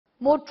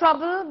More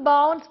trouble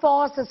bound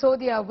for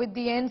Sisodia with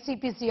the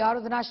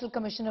NCPCR, the National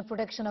Commission of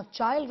Protection of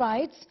Child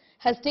Rights,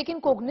 has taken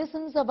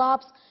cognizance of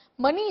AAP's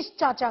Manish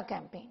Chacha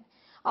campaign.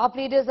 AAP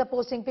leaders are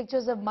posting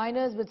pictures of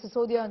minors with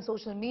Sisodia on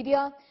social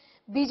media.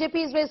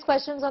 BJP has raised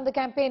questions on the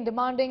campaign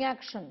demanding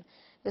action.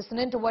 Listen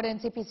in to what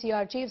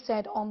NCPCR chief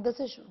said on this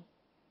issue.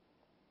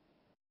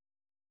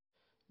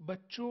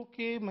 बच्चों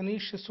के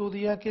मनीष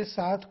सिसोदिया के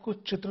साथ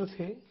कुछ चित्र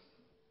थे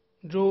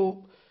जो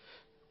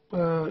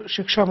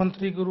शिक्षा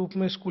मंत्री के रूप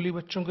में स्कूली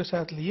बच्चों के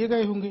साथ लिए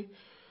गए होंगे।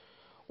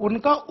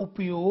 उनका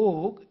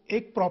उपयोग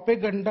एक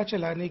प्रोपेगेंडा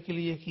चलाने के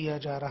लिए किया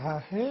जा रहा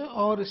है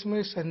और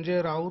इसमें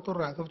संजय राउत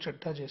और राघव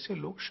चड्ढा जैसे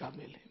लोग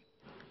शामिल हैं।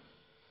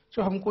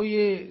 जो हमको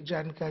ये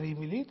जानकारी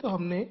मिली तो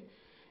हमने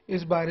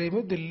इस बारे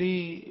में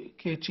दिल्ली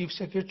के चीफ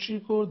सेक्रेटरी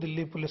को,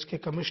 दिल्ली पुलिस के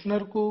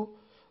कमिश्नर को,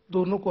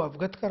 दोनों को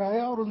अवगत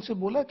कराया और उनसे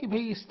बोला कि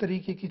भाई इस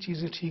तरीके की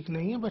चीजें ठीक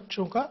नहीं है।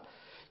 बच्चों का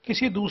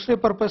किसी दूसरे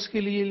पर्पस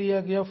के लिए लिया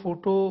गया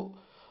फोटो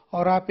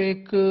और आप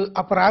एक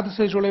अपराध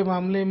से जुड़े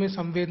मामले में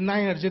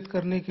संवेदनाएं अर्जित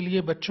करने के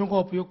लिए बच्चों का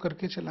उपयोग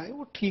करके चलाए,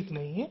 वो ठीक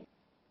नहीं है।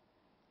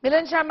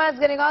 Milan Sharma is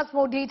getting us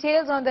more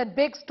details on that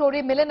big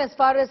story. Milan, as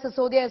far as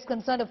Sisodia is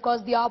concerned, of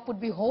course, the AAP would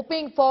be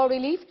hoping for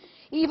relief,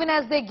 even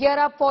as they gear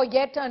up for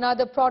yet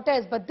another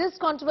protest. But this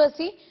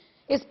controversy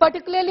is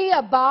particularly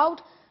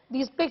about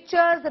these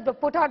pictures that were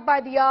put out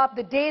by the AAP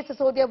the day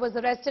Sisodia was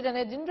arrested, and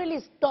it didn't really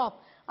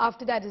stop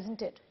after that,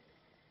 isn't it?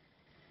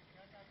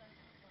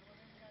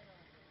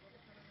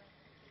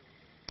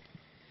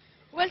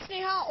 Well,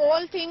 Sneha,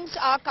 all things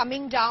are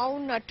coming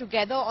down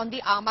together on the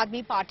Aam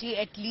Aadmi Party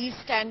at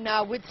least, and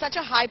with such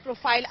a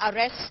high-profile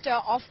arrest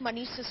of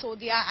Manish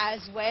Sisodia as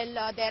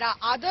well, there are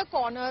other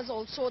corners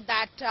also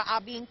that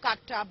are being cut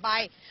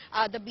by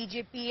the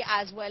BJP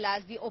as well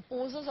as the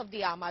opposers of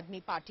the Aam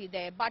Aadmi Party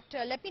there. But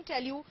let me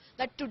tell you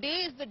that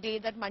today is the day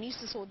that Manish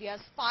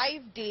Sisodia's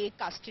 5-day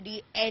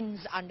custody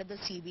ends under the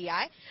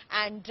CBI,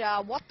 and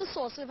what the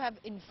sources have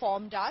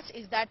informed us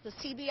is that the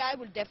CBI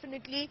will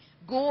definitely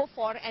go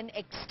for an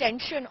extension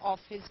of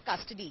his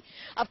custody.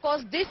 Of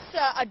course, this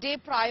a day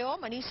prior,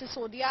 Manish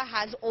Sisodia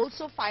has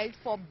also filed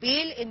for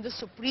bail in the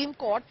Supreme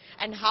Court,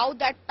 and how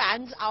that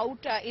pans out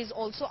is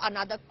also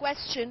another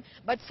question.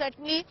 But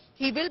certainly,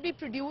 he will be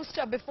produced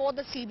before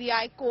the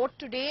CBI court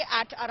today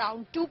at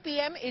around 2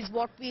 p.m. is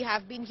what we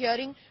have been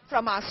hearing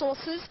from our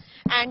sources.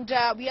 And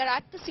we are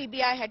at the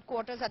CBI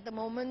headquarters at the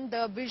moment.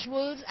 The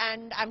visuals,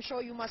 and I'm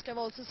sure you must have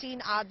also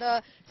seen, are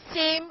the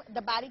same.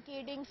 The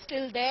barricading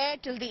still there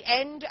till the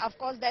end. Of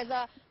course, there's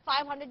a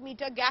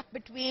 500-meter gap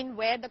between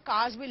where the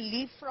cars will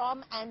leave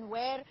from and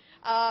where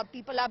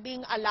people are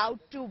being allowed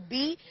to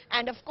be.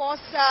 And of course,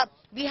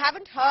 we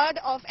haven't heard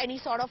of any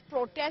sort of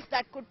protest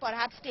that could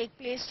perhaps take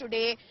place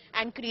today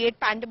and create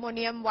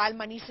pandemonium while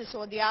Manish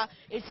Sisodia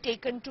is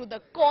taken to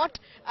the court.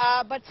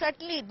 But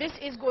certainly, this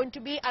is going to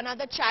be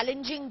another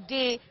challenging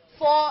day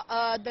for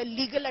the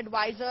legal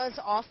advisors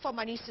of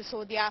Manish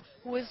Sisodia,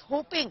 who is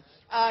hoping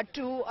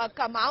to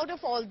come out of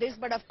all this.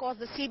 But of course,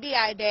 the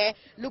CBI there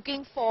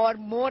looking for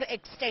more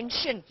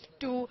extension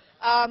to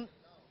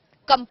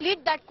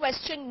complete that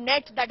question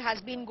net that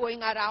has been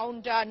going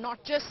around,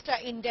 not just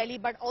in Delhi,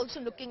 but also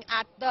looking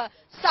at the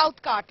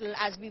South Cartel,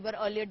 as we were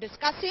earlier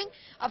discussing.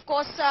 Of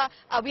course,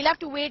 we'll have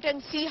to wait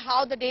and see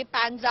how the day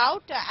pans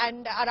out,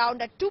 and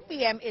around at 2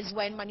 p.m. is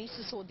when Manish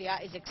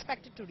Sisodia is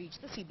expected to reach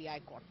the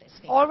CBI court this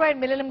day. All right,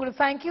 Milan, I'm going to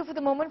thank you for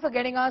the moment for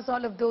getting us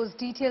all of those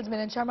details,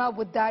 Milan Sharma,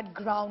 with that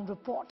ground report.